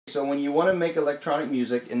So when you want to make electronic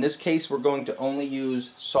music, in this case we're going to only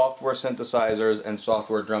use software synthesizers and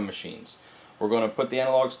software drum machines. We're going to put the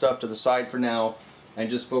analog stuff to the side for now and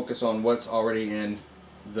just focus on what's already in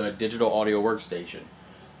the digital audio workstation.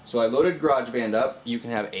 So I loaded GarageBand up. You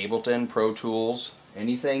can have Ableton, Pro Tools,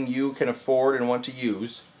 anything you can afford and want to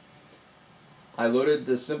use. I loaded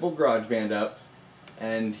the simple GarageBand up,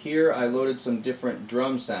 and here I loaded some different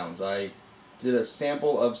drum sounds. I did a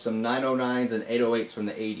sample of some 909s and 808s from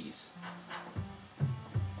the 80s.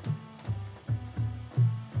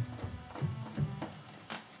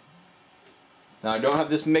 Now I don't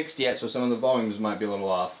have this mixed yet, so some of the volumes might be a little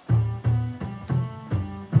off.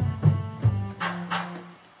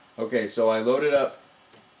 Okay, so I loaded up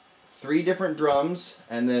 3 different drums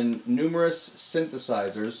and then numerous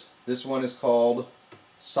synthesizers. This one is called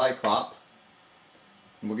Cyclop,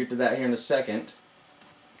 and we'll get to that here in a second.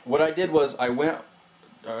 What I did was I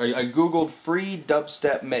googled free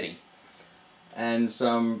dubstep MIDI, and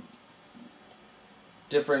some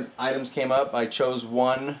different items came up. I chose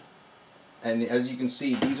one, and as you can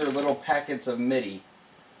see, these are little packets of MIDI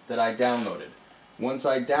that I downloaded. Once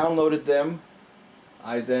I downloaded them,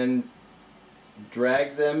 I then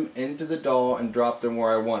dragged them into the DAW and dropped them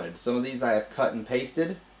where I wanted. Some of these I have cut and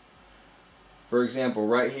pasted. For example,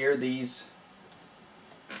 right here, these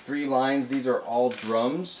 3 lines, these are all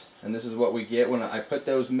drums, and this is what we get when I put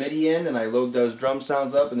those MIDI in and I load those drum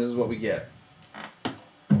sounds up, and this is what we get.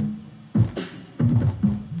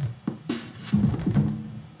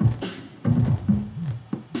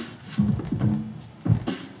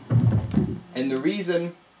 And the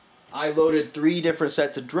reason I loaded 3 different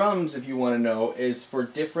sets of drums, if you want to know, is for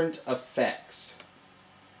different effects.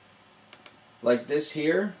 Like this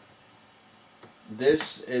here.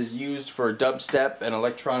 This is used for dubstep and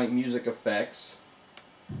electronic music effects.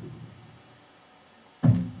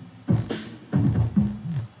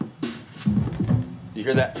 You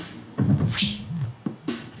hear that?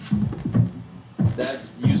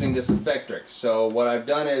 That's using this Effectrix. So what I've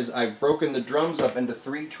done is I've broken the drums up into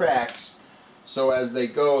 3 tracks, so as they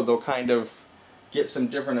go they'll kind of get some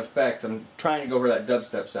different effects. I'm trying to go over that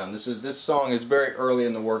dubstep sound. This song is very early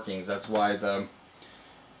in the workings. That's why the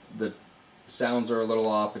sounds are a little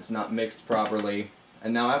off. It's not mixed properly.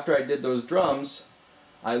 And now after I did those drums,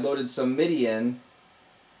 I loaded some MIDI in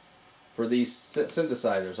for these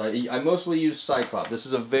synthesizers. I mostly use Cyclop. This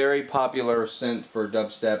is a very popular synth for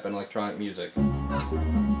dubstep and electronic music.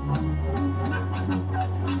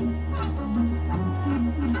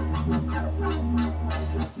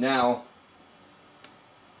 Now,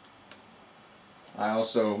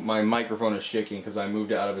 my microphone is shaking because I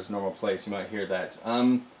moved it out of its normal place. You might hear that.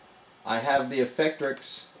 I have the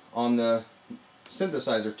Effectrix on the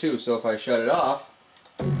synthesizer too, so if I shut it off,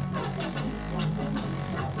 if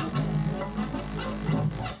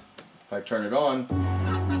I turn it on,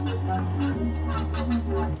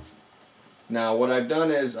 now what I've done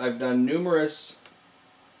is I've done numerous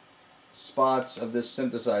spots of this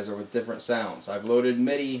synthesizer with different sounds. I've loaded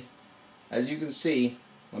MIDI, as you can see.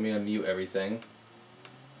 Let me unmute everything.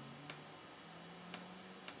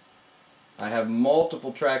 I have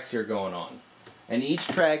multiple tracks here going on, and each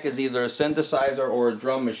track is either a synthesizer or a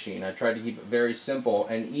drum machine. I tried to keep it very simple,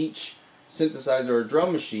 and each synthesizer or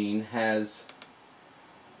drum machine has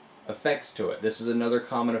effects to it. This is another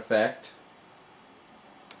common effect.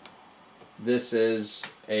 This is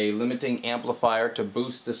a limiting amplifier to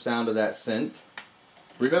boost the sound of that synth.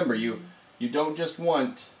 Remember, you don't just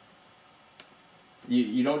want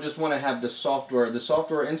to have the software. The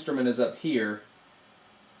software instrument is up here,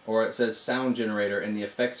 or it says sound generator, and the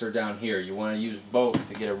effects are down here. You want to use both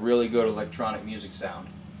to get a really good electronic music sound.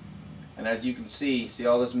 And as you can see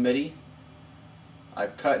all this MIDI?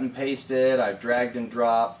 I've cut and pasted, I've dragged and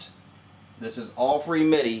dropped. This is all free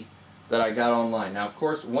MIDI that I got online. Now of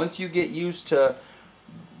course, once you get used to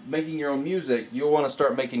making your own music, you'll want to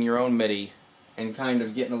start making your own MIDI and kind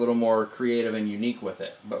of getting a little more creative and unique with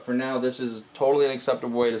it. But for now, this is totally an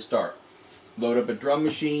acceptable way to start. Load up a drum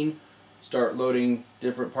machine, start loading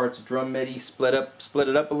different parts of drum MIDI, split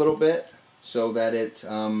it up a little bit so that it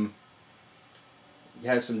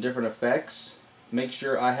has some different effects. Make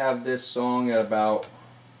sure I have this song at about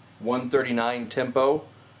 139 tempo,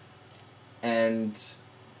 and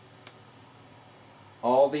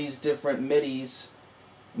all these different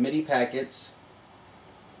MIDI packets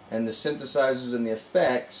and the synthesizers and the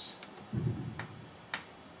effects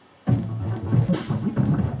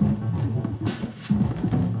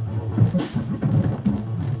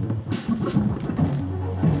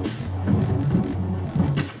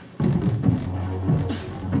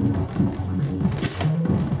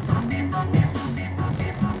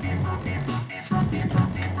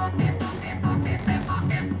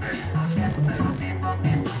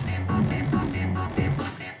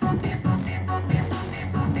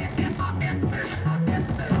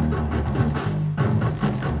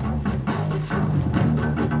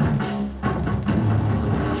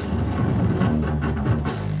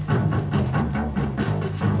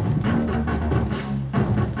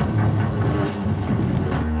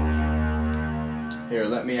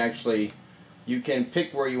let me actually, you can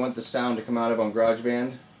pick where you want the sound to come out of on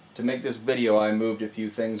GarageBand. To make this video I moved a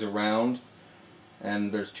few things around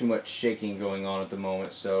and there's too much shaking going on at the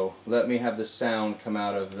moment, so let me have the sound come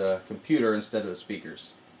out of the computer instead of the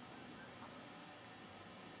speakers.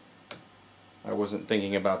 I wasn't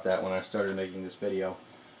thinking about that when I started making this video.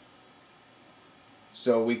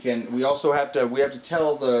 So we also have to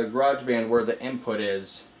tell the GarageBand where the input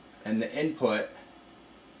is, and the input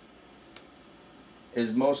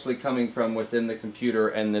is mostly coming from within the computer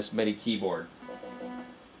and this MIDI keyboard.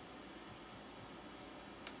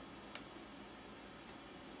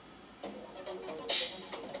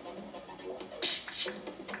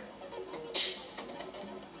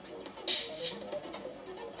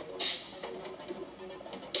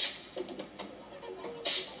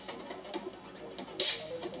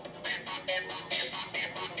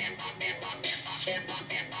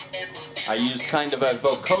 I used kind of a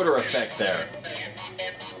vocoder effect there.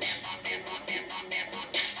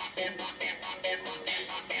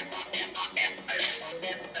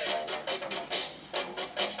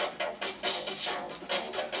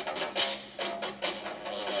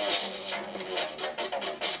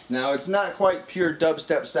 Now it's not quite pure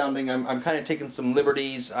dubstep sounding. I'm kind of taking some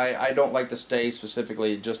liberties. I don't like to stay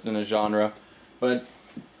specifically just in a genre, but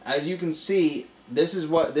as you can see, this is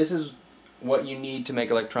what you need to make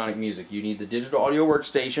electronic music. You need the digital audio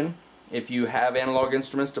workstation. If you have analog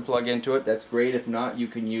instruments to plug into it, that's great. If not, you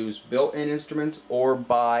can use built-in instruments or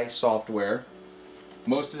buy software.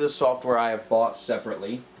 Most of the software I have bought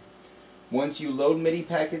separately. Once you load MIDI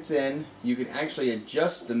packets in, you can actually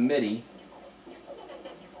adjust the MIDI.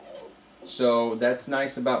 So that's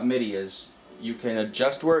nice about MIDI, is you can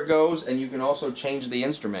adjust where it goes, and you can also change the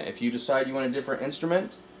instrument. If you decide you want a different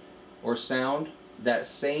instrument or sound, that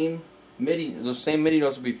same MIDI, those same MIDI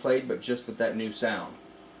notes will be played, but just with that new sound.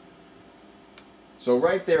 So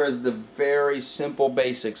right there is the very simple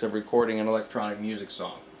basics of recording an electronic music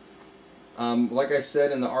song. Like I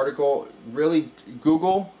said in the article, really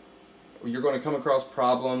Google. You're going to come across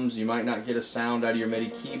problems. You might not get a sound out of your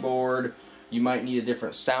MIDI keyboard. You might need a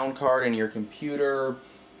different sound card in your computer,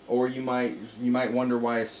 or you might wonder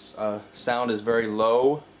why sound is very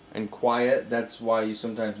low and quiet. That's why you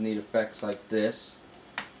sometimes need effects like this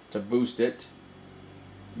to boost it.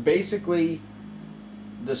 Basically,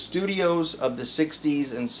 the studios of the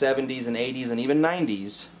 60s and 70s and 80s and even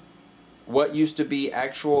 90s, what used to be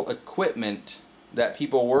actual equipment that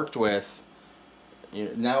people worked with,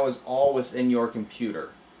 now is all within your computer.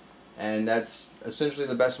 And that's essentially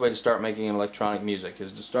the best way to start making electronic music,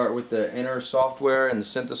 is to start with the inner software and the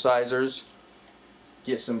synthesizers,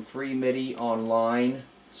 get some free MIDI online,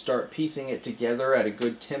 start piecing it together at a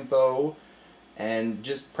good tempo, and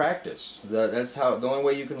just practice. That's the only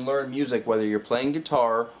way you can learn music, whether you're playing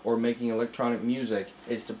guitar or making electronic music,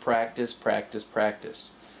 is to practice, practice, practice.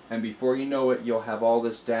 And before you know it, you'll have all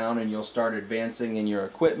this down, and you'll start advancing in your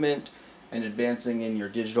equipment and advancing in your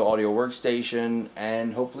digital audio workstation,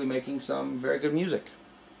 and hopefully making some very good music.